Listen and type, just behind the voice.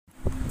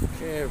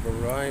Okay,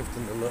 I've arrived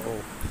in the little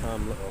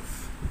hamlet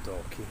of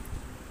Dalkey.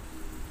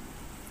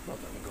 Not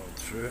that I'm going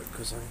through it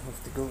because I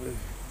have to go to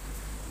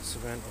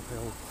Sorrento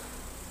Hill.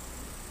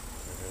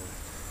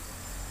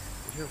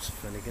 Here's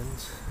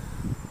Finnegan's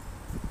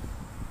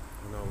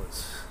in all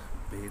its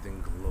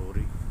bathing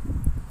glory.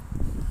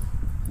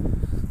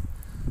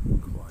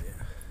 Quiet.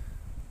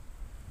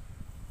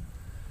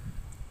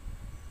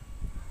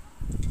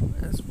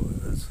 That's what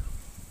it is.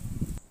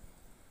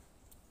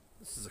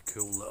 This is a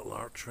cool little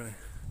archway.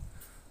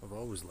 I've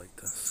always liked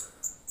this.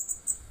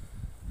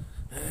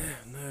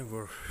 Now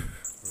we're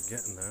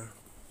getting there.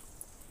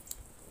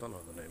 Don't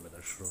know the name of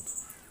this road.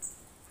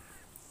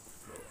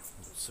 Well,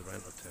 there's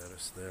Sorrento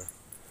Terrace there.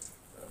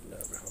 And now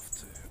we have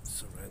to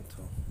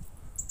Sorrento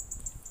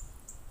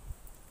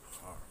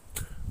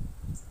Park.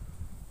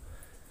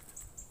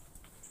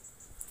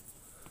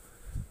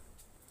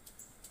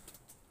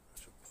 I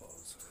should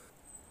pause.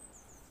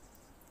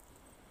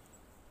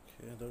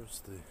 Okay, there's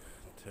the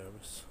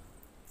terrace.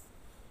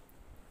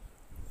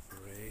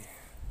 Grey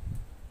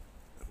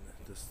in the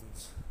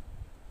distance.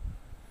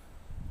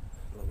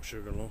 Little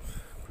sugar loaf,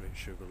 great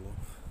sugar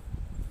loaf.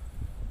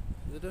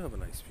 They do have a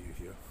nice view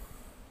here.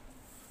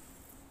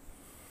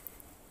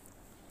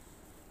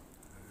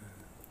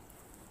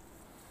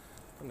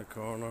 In the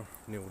corner,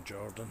 Neil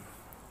Jordan,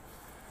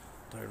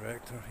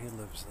 director, he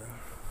lives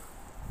there.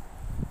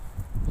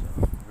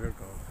 So we're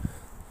going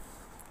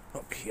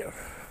up here.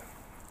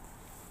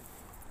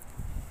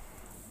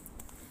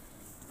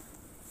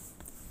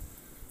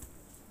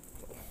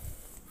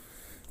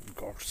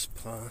 Gorse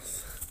path,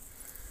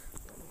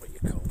 don't know what you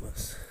call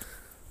this.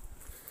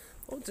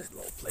 Oh, just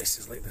little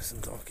places like this in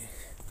Dalkey.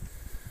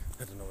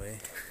 I don't know,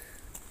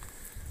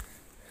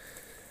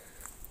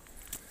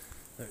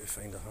 Now we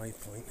find a high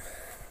point.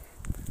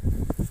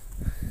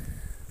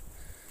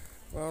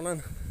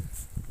 Morning.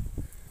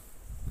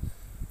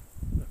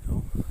 There we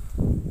go.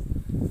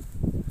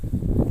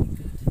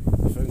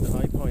 I found the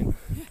high point.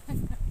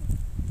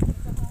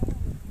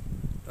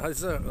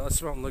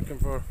 That's what I'm looking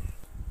for.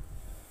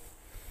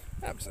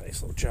 That was a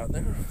nice little chat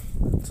there.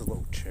 It's a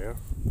little chair.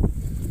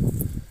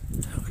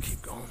 I'll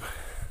keep going.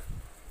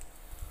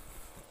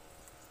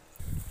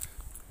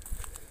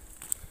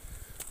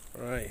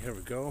 Right, here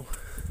we go.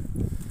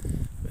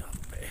 We have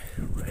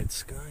a red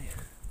sky.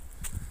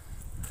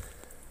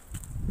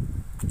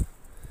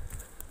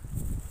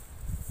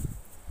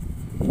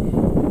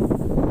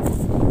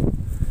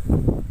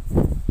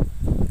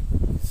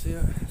 See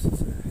it? This is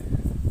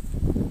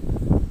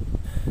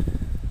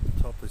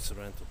top of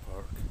Sorrento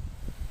Park.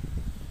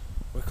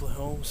 Wicklow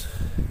Homes,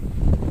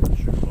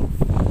 sugar loaf,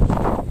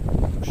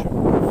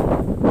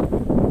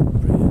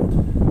 bread.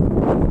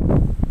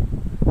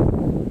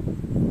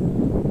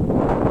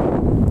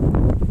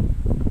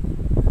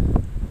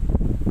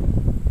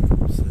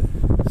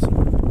 Solstice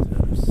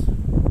Terrace,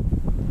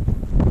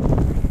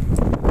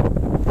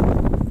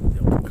 the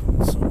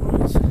upcoming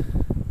sunrise,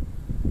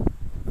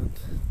 and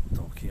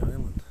Dalkey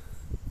Island.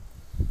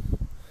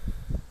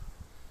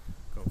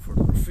 Go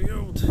further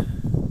afield.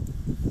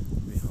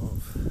 We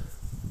have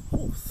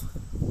Hoth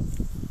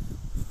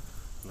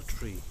and a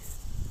tree.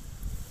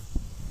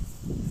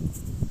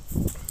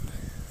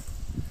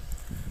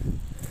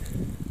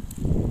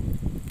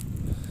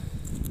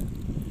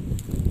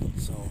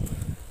 So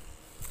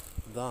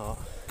that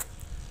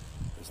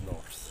is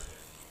north.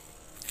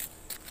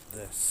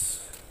 This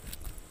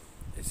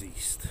is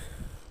east.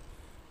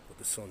 But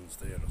the sun's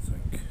there, I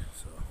think.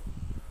 So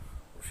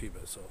we're a few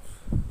bits off.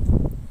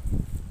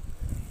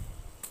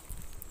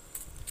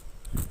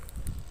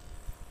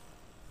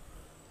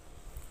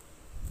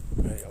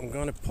 Right, I'm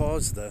going to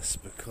pause this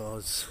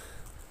because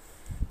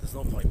there's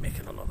no point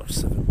making another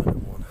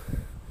 7-minute one.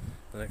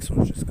 The next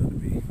one's just going to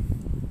be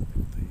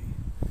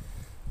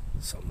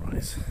the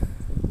sunrise,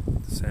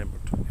 December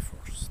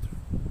 21st,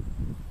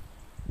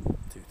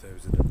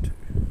 2002.